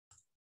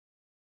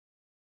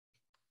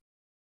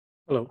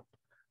Hello.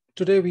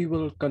 Today we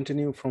will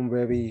continue from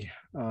where we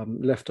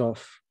left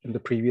off in the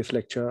previous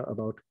lecture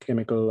about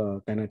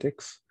chemical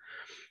kinetics.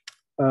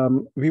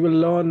 We will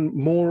learn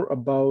more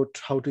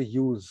about how to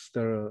use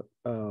the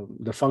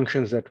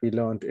functions that we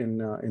learned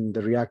in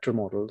the reactor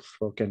models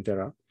for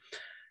Cantera,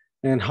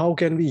 and how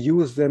can we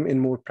use them in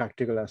more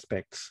practical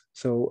aspects.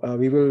 So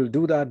we will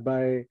do that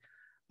by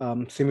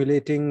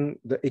simulating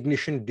the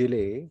ignition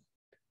delay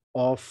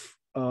of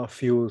a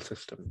fuel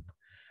system.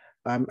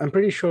 I'm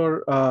pretty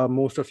sure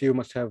most of you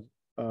must have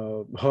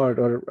heard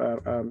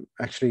or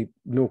actually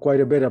know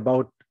quite a bit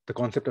about the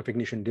concept of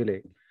ignition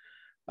delay.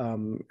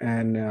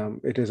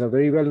 It is a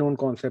very well-known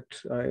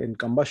concept in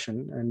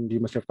combustion, and you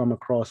must have come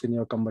across in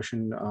your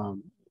combustion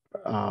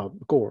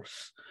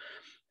course.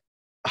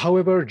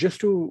 However,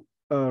 just to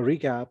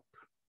recap,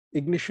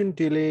 ignition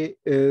delay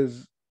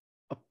is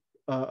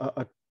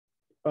a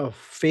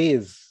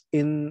phase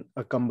in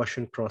a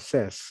combustion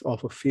process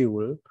of a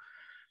fuel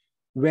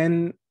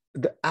when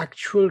the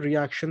actual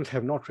reactions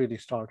have not really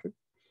started.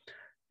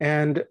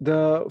 And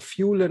the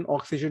fuel and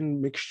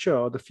oxygen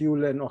mixture, the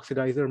fuel and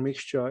oxidizer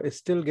mixture is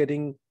still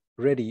getting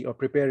ready or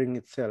preparing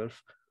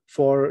itself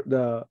for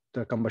the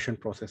combustion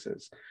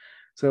processes.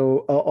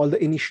 So all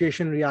the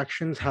initiation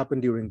reactions happen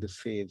during this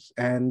phase.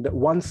 And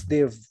once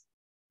they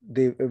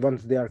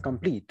are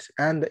complete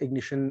and the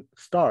ignition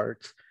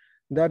starts,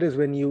 that is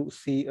when you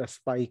see a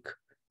spike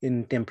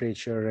in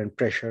temperature and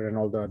pressure and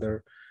all the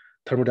other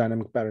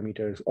thermodynamic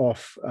parameters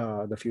of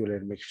the fuel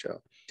and mixture.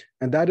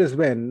 And that is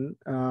when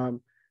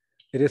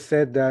it is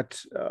said that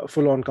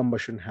full-on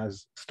combustion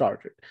has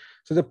started.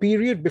 So the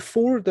period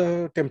before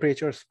the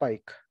temperature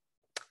spike,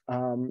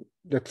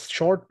 that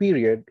short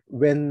period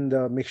when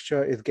the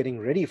mixture is getting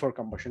ready for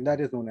combustion, that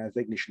is known as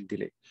the ignition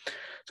delay.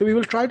 So we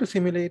will try to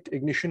simulate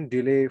ignition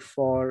delay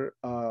for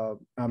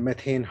a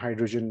methane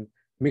hydrogen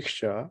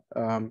mixture.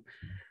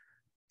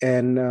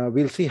 And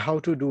we'll see how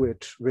to do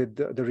it with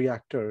the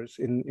reactors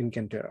in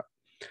Cantera.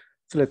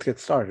 So let's get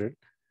started.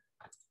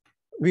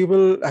 We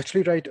will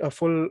actually write a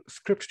full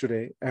script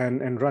today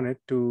and run it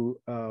to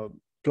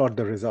plot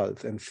the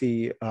results and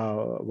see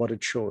what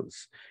it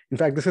shows. In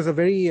fact, this is a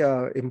very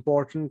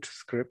important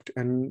script,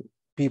 and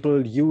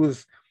people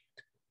use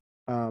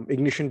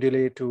ignition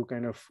delay to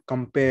kind of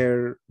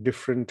compare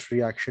different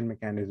reaction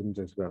mechanisms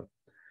as well.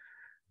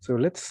 So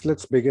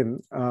let's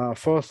begin.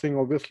 First thing,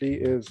 obviously,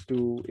 is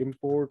to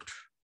import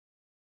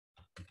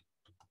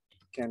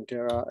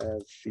Cantera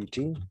as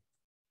CT.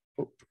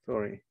 Oh,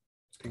 sorry,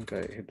 I think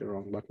I hit the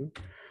wrong button.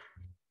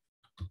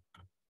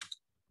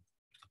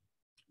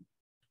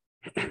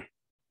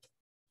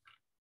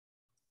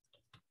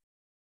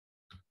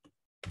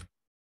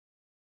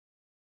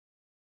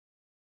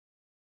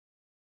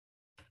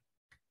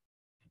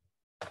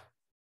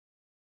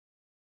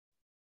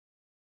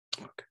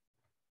 Okay.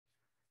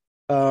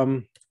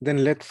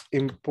 Then let's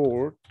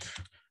import.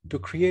 To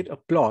create a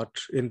plot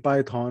in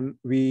Python,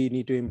 we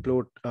need to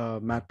import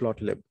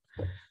matplotlib.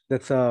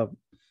 That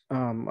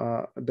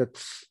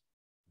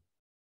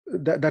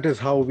is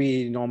how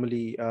we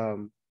normally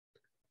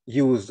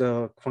use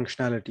the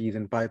functionalities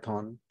in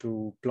Python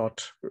to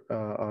plot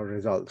our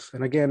results.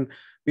 And again,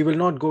 we will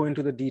not go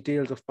into the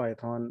details of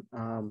Python,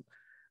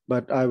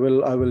 but I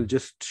will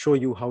just show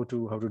you how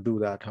to do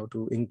that, how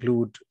to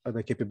include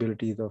the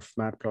capabilities of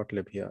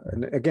matplotlib here.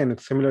 And again,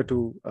 it's similar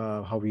to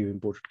how we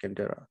imported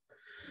Cantera.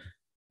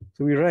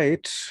 So we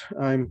write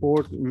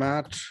import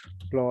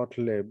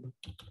matplotlib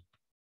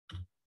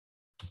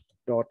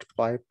dot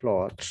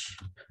pyplot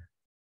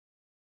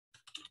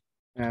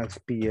as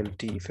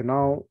PLT. So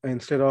now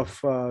instead of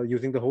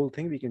using the whole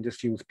thing, we can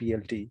just use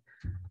PLT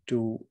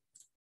to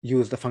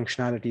use the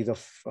functionalities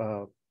of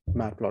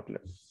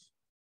matplotlib.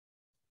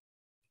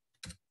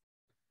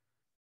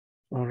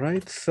 All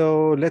right,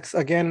 so let's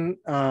again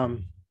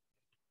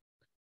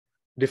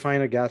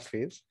define a gas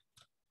phase.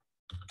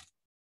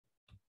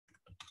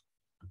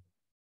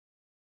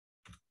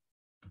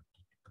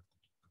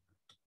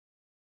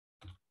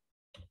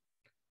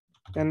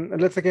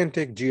 And let's again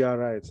take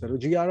GRI. So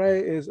GRI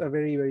is a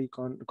very, very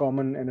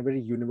common and a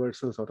very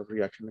universal sort of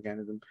reaction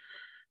mechanism.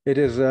 It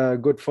is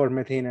good for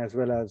methane as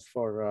well as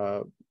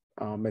for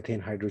methane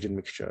hydrogen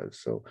mixtures.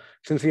 So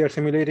since we are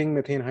simulating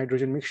methane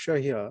hydrogen mixture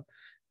here,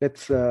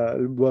 let's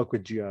work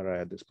with GRI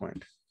at this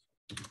point.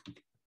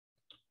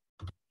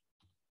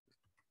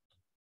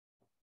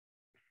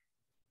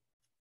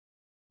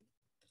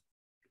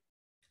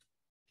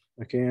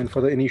 Okay, and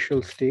for the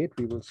initial state,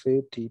 we will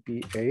say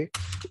TPA.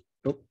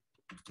 Oh.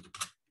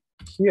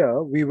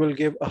 Here, we will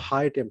give a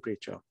high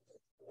temperature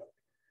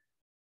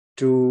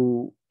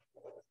to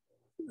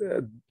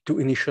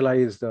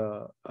initialize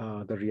the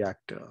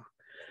reactor.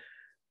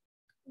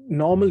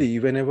 Normally,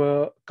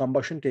 whenever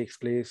combustion takes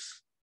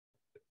place,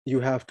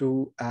 you have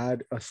to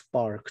add a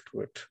spark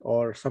to it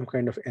or some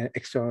kind of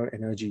external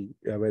energy,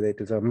 whether it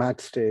is a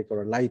matchstick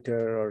or a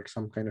lighter or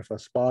some kind of a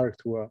spark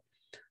through a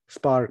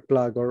spark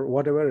plug or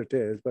whatever it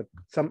is, but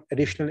some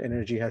additional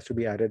energy has to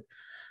be added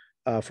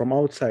from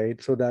outside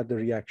so that the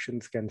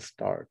reactions can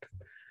start.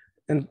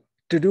 And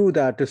to do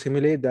that, to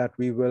simulate that,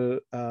 we will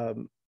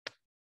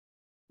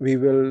we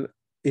will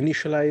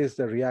initialize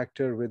the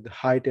reactor with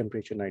high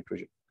temperature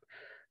nitrogen,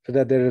 so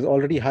that there is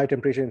already high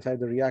temperature inside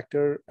the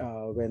reactor.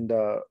 When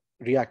the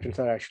reactants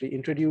are actually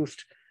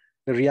introduced,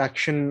 the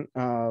reaction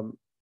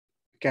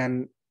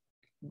can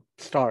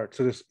start.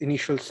 So this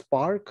initial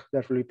spark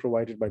that will be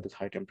provided by this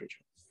high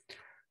temperature.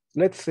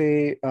 Let's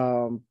say,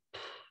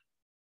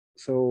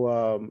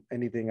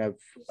 anything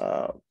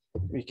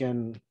we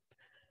can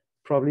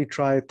probably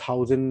try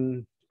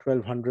 1,000,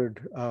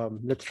 1,200.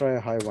 Let's try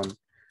a high one,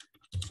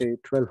 say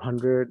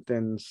 1,200,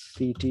 then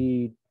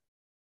CT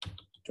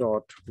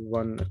dot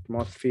 1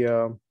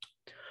 atmosphere.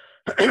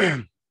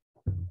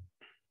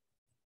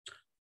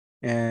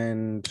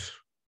 And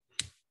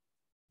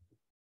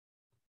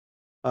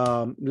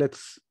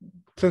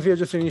since we are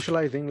just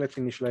initializing, let's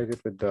initialize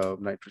it with the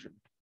nitrogen.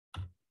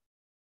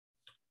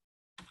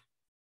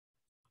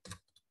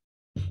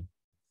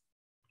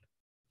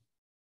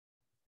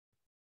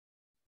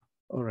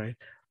 All right.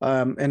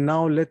 And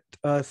now let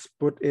us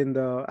put in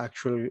the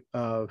actual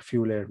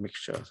fuel air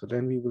mixture. So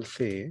then we will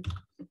say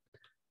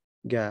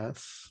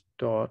gas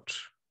dot,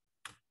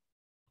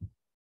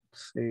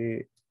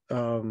 say,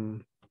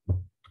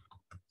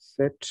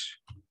 set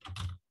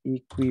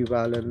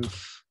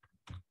equivalence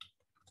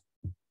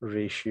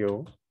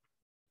ratio.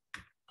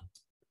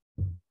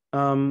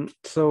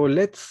 So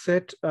let's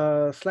set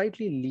a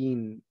slightly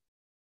lean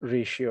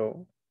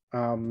ratio,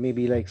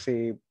 maybe like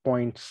say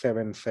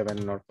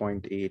 0.77 or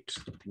 0.8,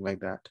 something like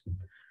that.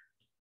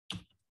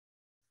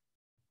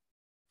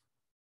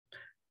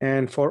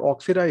 And for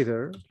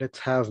oxidizer, let's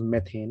have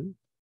methane,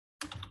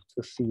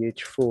 so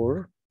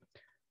CH4,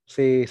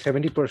 say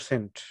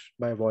 70%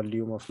 by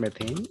volume of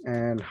methane,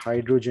 and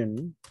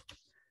hydrogen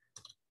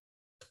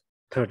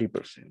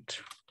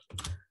 30%.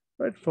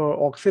 Right, for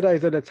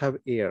oxidizer, let's have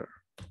air.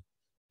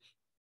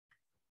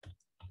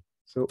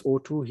 So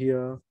O2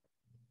 here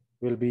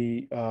will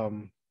be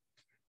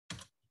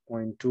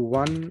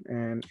 0.21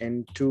 and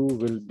N2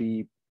 will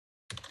be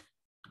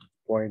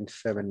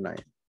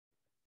 0.79.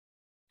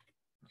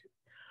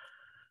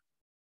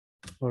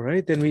 All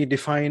right, then we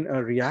define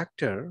a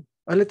reactor.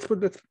 Let's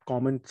put the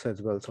comments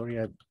as well.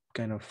 Sorry, I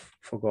kind of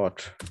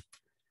forgot.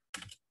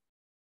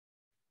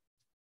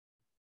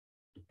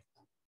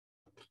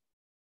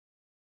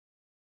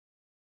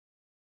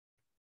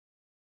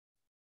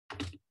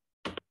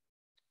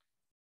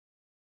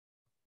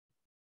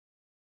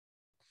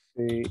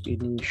 Say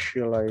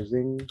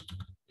initializing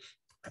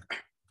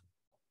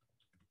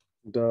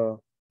the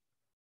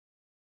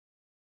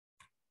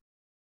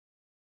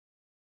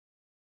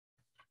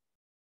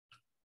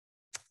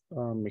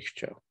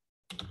mixture,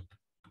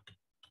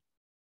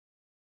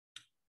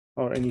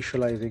 or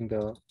initializing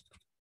the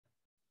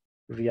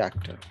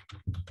reactor.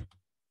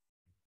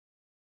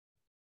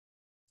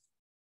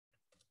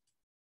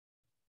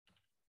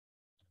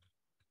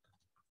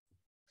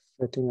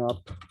 Setting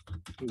up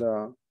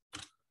the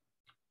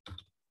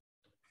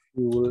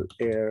fuel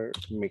air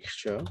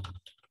mixture.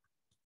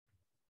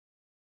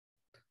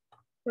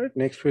 Right,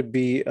 next would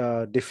be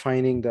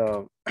defining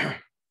the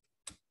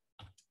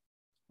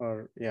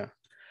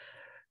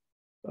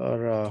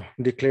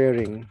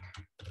declaring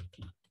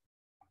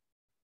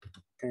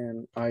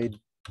an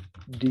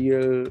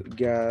ideal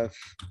gas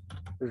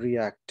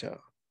reactor.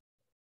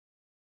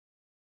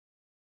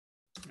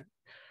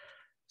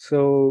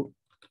 So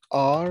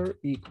R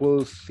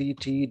equals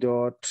CT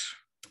dot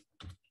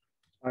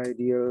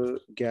ideal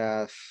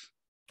gas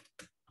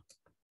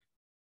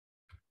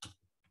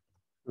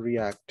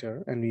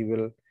reactor, and we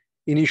will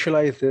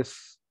initialize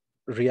this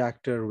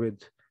reactor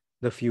with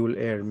the fuel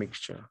air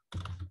mixture.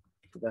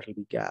 So that will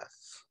be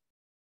gas.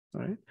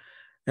 All right.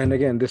 And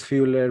again, this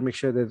fuel air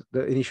mixture,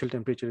 the initial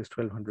temperature is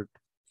 1200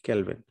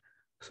 Kelvin.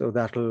 So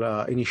that will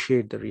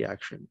initiate the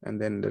reaction,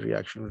 and then the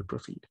reaction will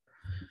proceed.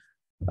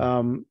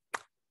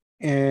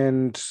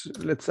 And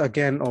let's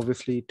again,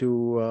 obviously,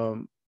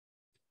 to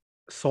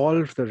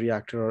solve the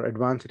reactor or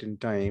advance it in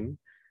time,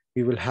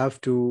 we will have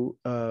to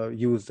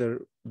use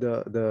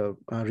the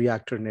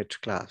reactor net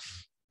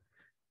class.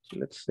 So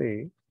let's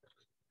say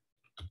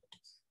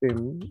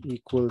sim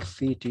equals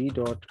CT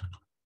dot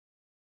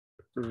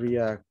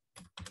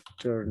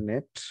reactor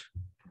net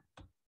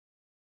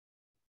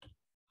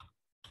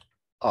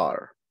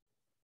R.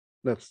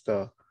 That's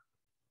the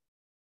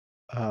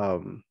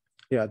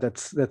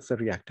that's the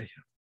reactor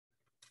here.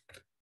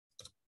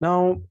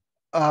 Now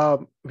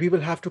we will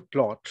have to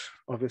plot,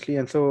 obviously,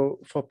 and so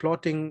for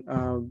plotting,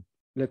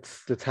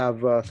 let's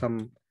have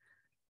some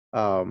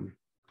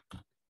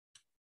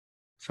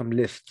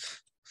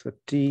lists. So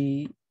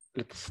T,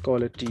 let's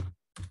call it T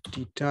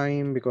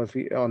time, because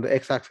we on the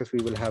x-axis we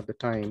will have the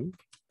time.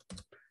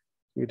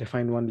 We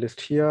define one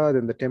list here,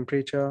 then the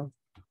temperature.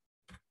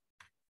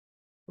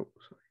 Oh,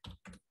 sorry.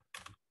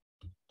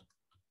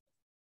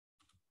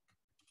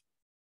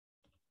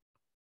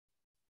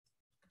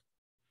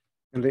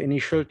 And the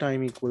initial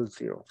time equals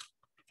 0.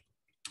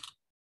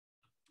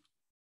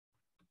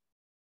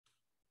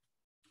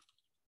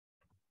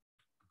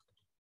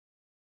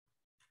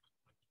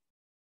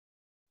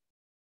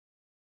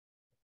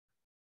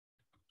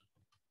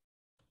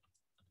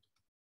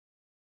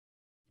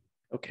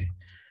 Okay.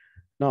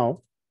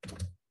 Now,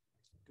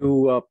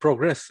 to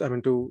progress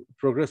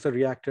the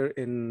reactor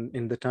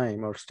in the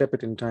time or step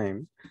it in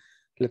time,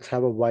 let's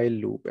have a while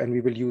loop, and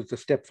we will use the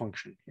step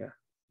function here.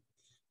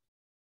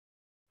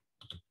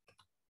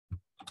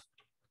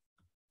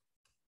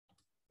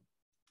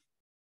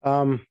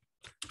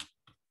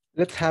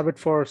 Let's have it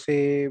for,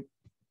 say,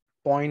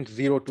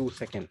 0.02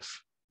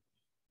 seconds.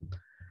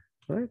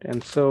 Right,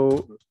 and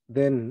so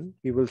then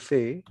we will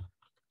say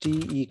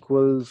t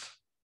equals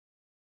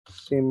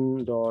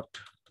sim dot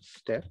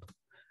step.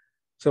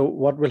 So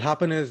what will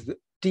happen is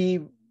t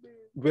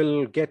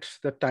will get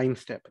the time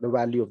step. The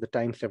value of the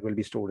time step will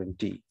be stored in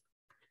t.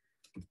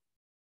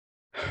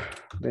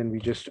 Then we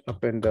just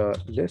append the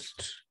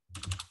list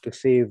to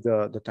save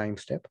the time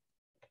step.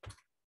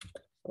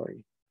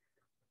 Sorry.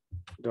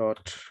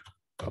 Dot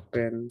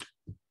append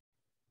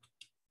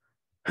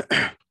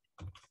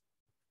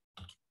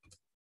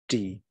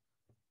t.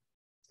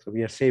 So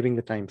we are saving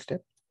the time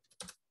step.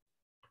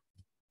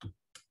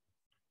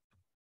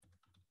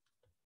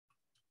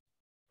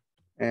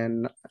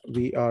 And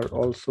we are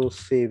also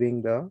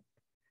saving the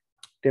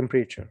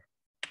temperature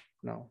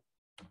now,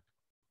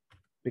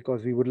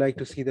 because we would like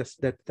to see this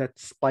that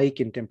spike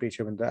in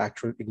temperature when the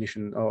actual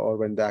ignition or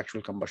when the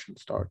actual combustion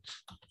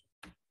starts.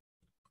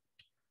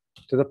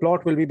 So the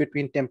plot will be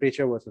between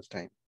temperature versus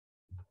time.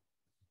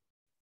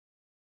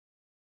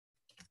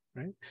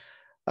 Right.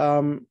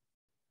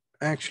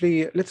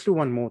 Actually, let's do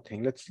one more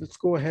thing. Let's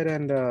go ahead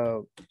and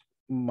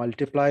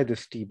multiply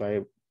this t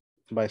by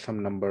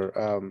some number,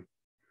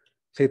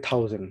 say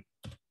 1,000,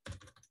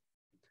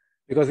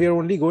 because we are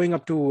only going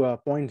up to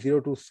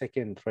 0.02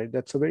 seconds, right?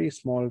 That's a very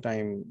small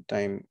time.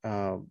 That's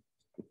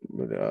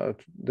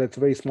a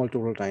very small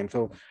total time.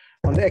 So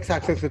on the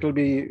x-axis, it will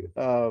be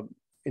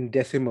in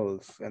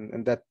decimals,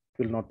 and that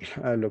will not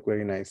look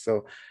very nice.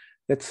 So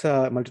let's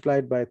multiply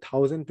it by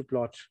 1,000 to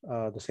plot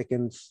the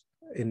seconds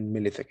in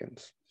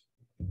milliseconds.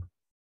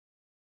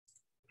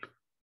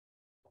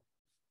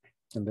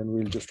 And then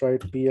we'll just write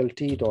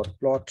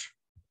plt.plot.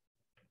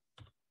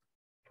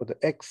 For the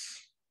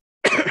x,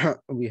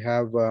 we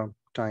have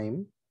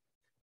time.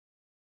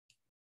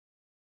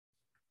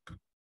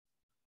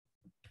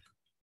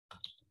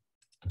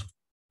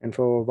 And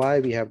for y,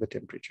 we have the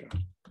temperature.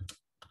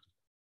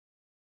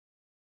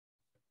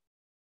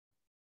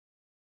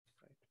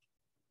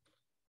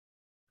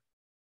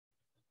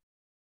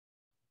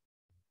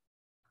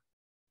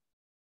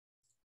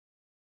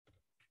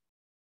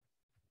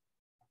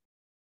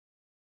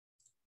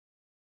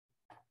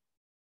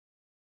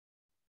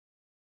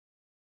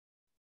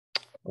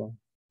 Oh,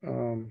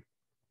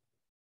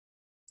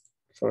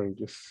 sorry,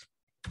 this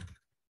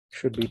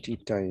should be t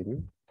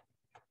time.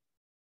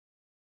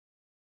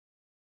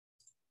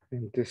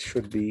 And this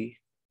should be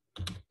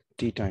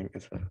t time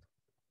as well.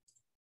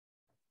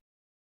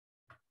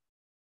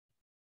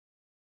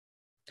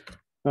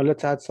 Now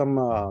let's add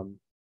some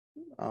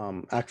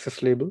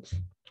access labels.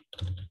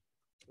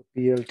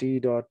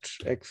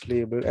 plt.x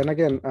label. And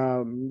again,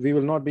 we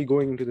will not be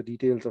going into the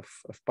details of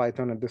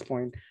Python at this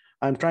point.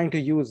 I'm trying to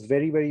use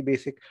very, very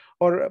basic,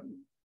 or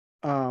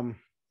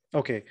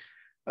okay,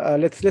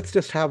 let's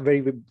just have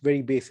very,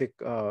 very basic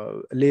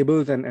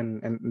labels,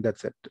 and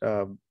that's it,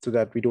 so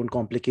that we don't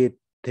complicate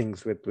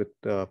things with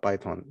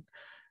Python.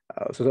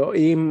 So the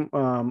aim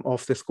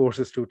of this course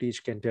is to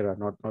teach Cantera,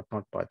 not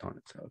Python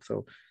itself.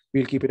 So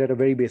we'll keep it at a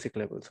very basic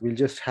level. So we'll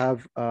just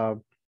have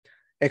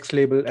x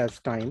label as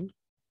time.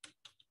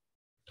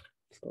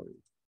 Sorry.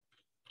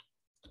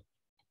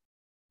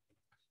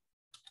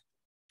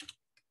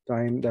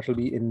 Time, that will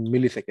be in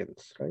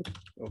milliseconds, right?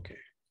 Okay.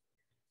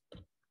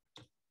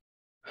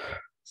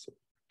 So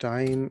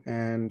time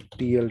and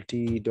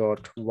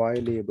plt.y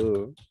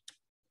label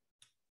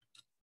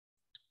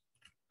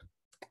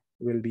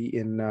will be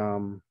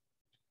in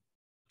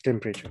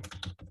temperature.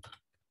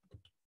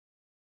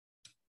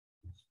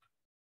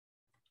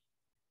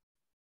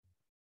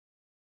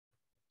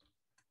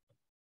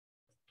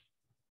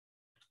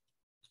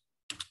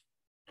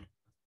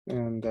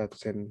 And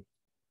that's in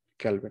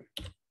Kelvin.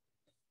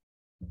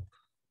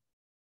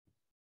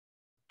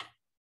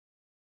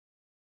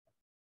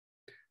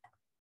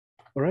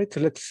 All right, so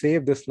let's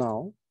save this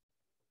now.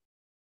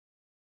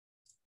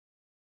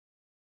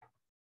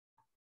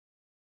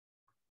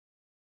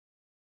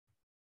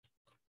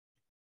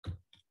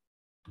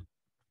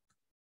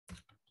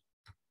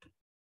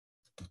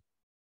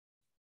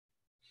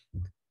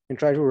 And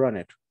try to run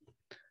it.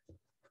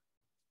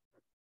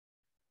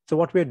 So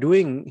what we're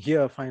doing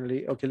here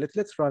finally, okay,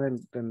 let's run, and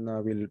then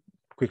we'll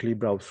quickly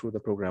browse through the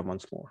program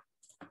once more.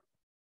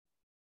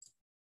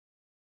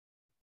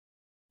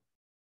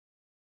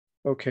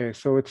 Okay,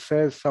 so it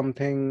says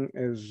something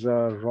is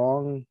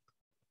wrong.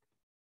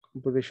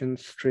 Composition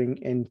string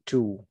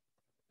N2.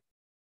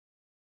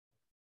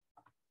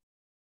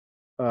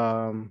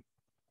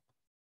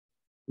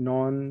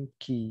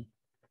 Non-key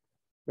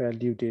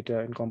value data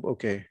in comp.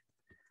 Okay,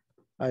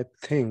 I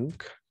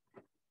think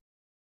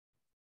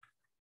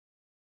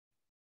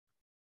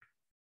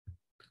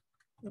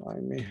I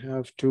may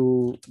have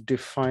to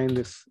define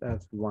this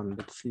as 1.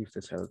 Let's see if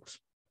this helps.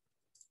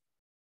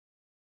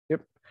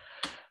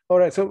 All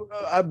right. So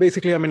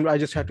basically, I mean, I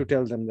just had to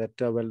tell them that,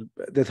 well,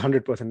 there's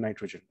 100%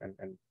 nitrogen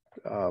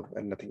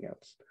and nothing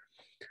else.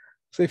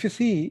 So if you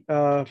see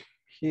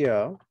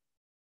here,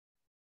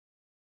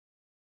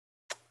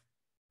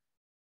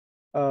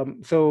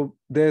 so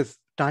there's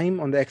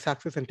time on the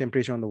x-axis and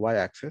temperature on the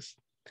y-axis.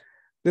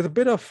 There's a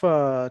bit of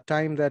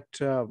time that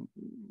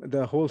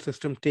the whole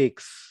system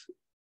takes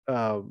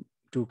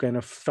to kind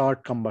of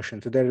start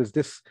combustion. So there is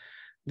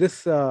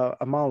this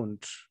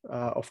amount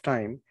of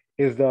time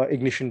is the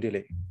ignition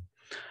delay.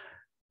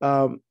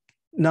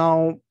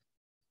 Now,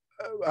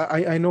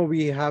 I know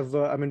we have,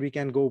 I mean, we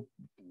can go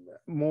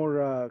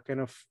more kind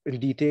of in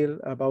detail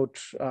about,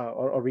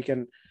 or we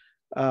can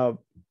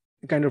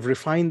kind of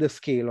refine the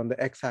scale on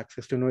the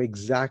x-axis to know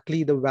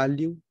exactly the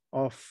value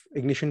of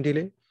ignition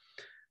delay.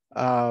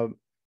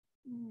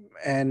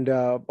 And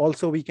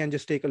also we can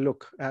just take a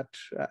look at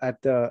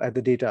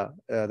the data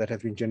that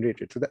has been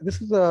generated. So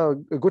this is a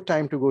good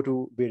time to go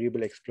to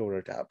Variable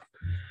Explorer tab.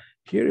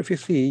 Here, if you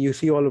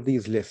see all of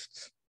these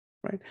lists,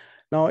 right?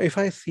 Now, if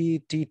I see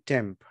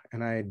T-temp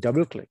and I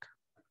double click,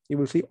 you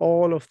will see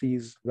all of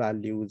these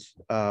values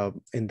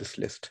in this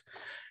list.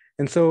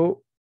 And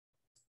so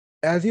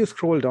as you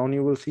scroll down,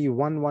 you will see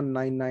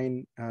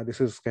 1199.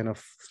 This is kind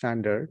of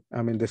standard.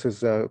 I mean, this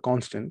is a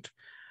constant.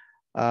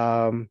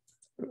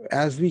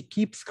 As we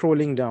keep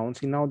scrolling down,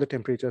 see now the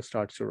temperature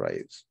starts to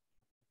rise.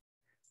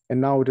 And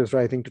now it is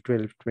rising to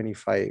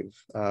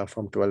 1225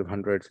 from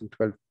 1200 and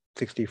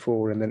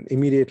 1264. And then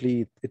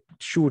immediately it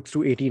shoots to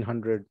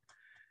 1800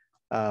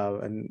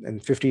 and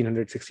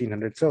 1500,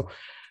 1600. So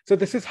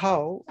this is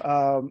how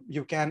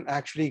you can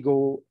actually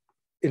go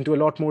into a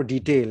lot more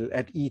detail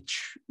at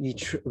each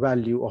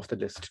value of the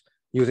list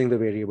using the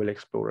Variable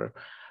Explorer.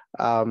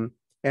 And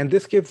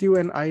this gives you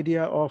an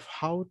idea of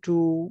how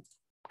to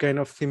kind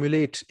of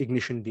simulate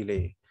ignition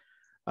delay.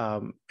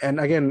 And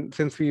again,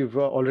 since we've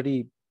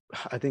already,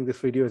 I think this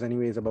video is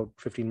anyways about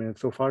 15 minutes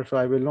so far, so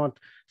I will not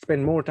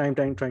spend more time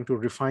trying to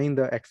refine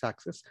the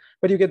x-axis,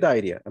 but you get the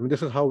idea. I mean,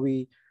 this is how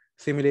we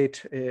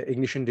simulate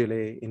ignition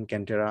delay in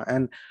Cantera.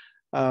 And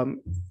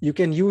you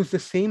can use the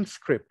same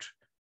script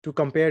to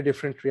compare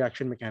different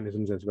reaction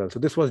mechanisms as well. So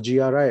this was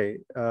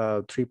GRI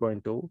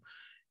 3.2.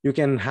 You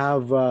can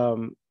have,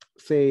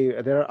 say,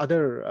 there are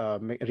other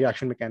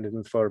reaction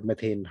mechanisms for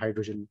methane,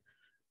 hydrogen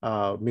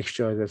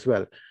mixtures as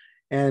well.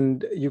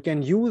 And you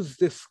can use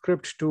this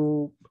script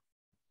to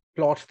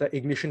plot the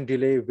ignition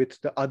delay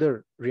with the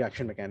other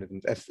reaction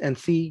mechanisms and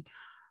see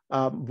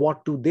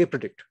what do they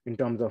predict in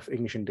terms of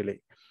ignition delay.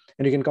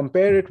 And you can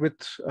compare it with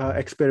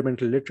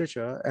experimental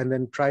literature and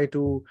then try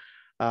to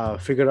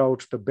figure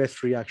out the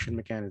best reaction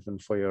mechanism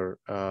for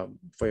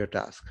your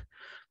task.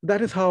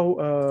 That is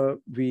how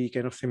we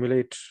kind of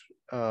simulate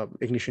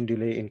ignition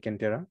delay in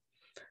Cantera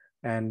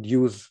and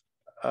use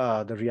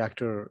the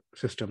reactor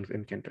systems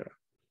in Cantera.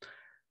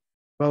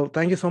 Well,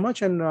 thank you so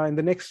much. And in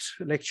the next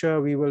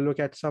lecture, we will look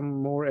at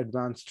some more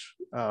advanced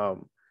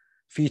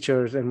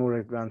features and more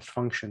advanced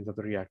functions of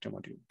the reactor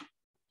module.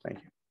 Thank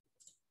you.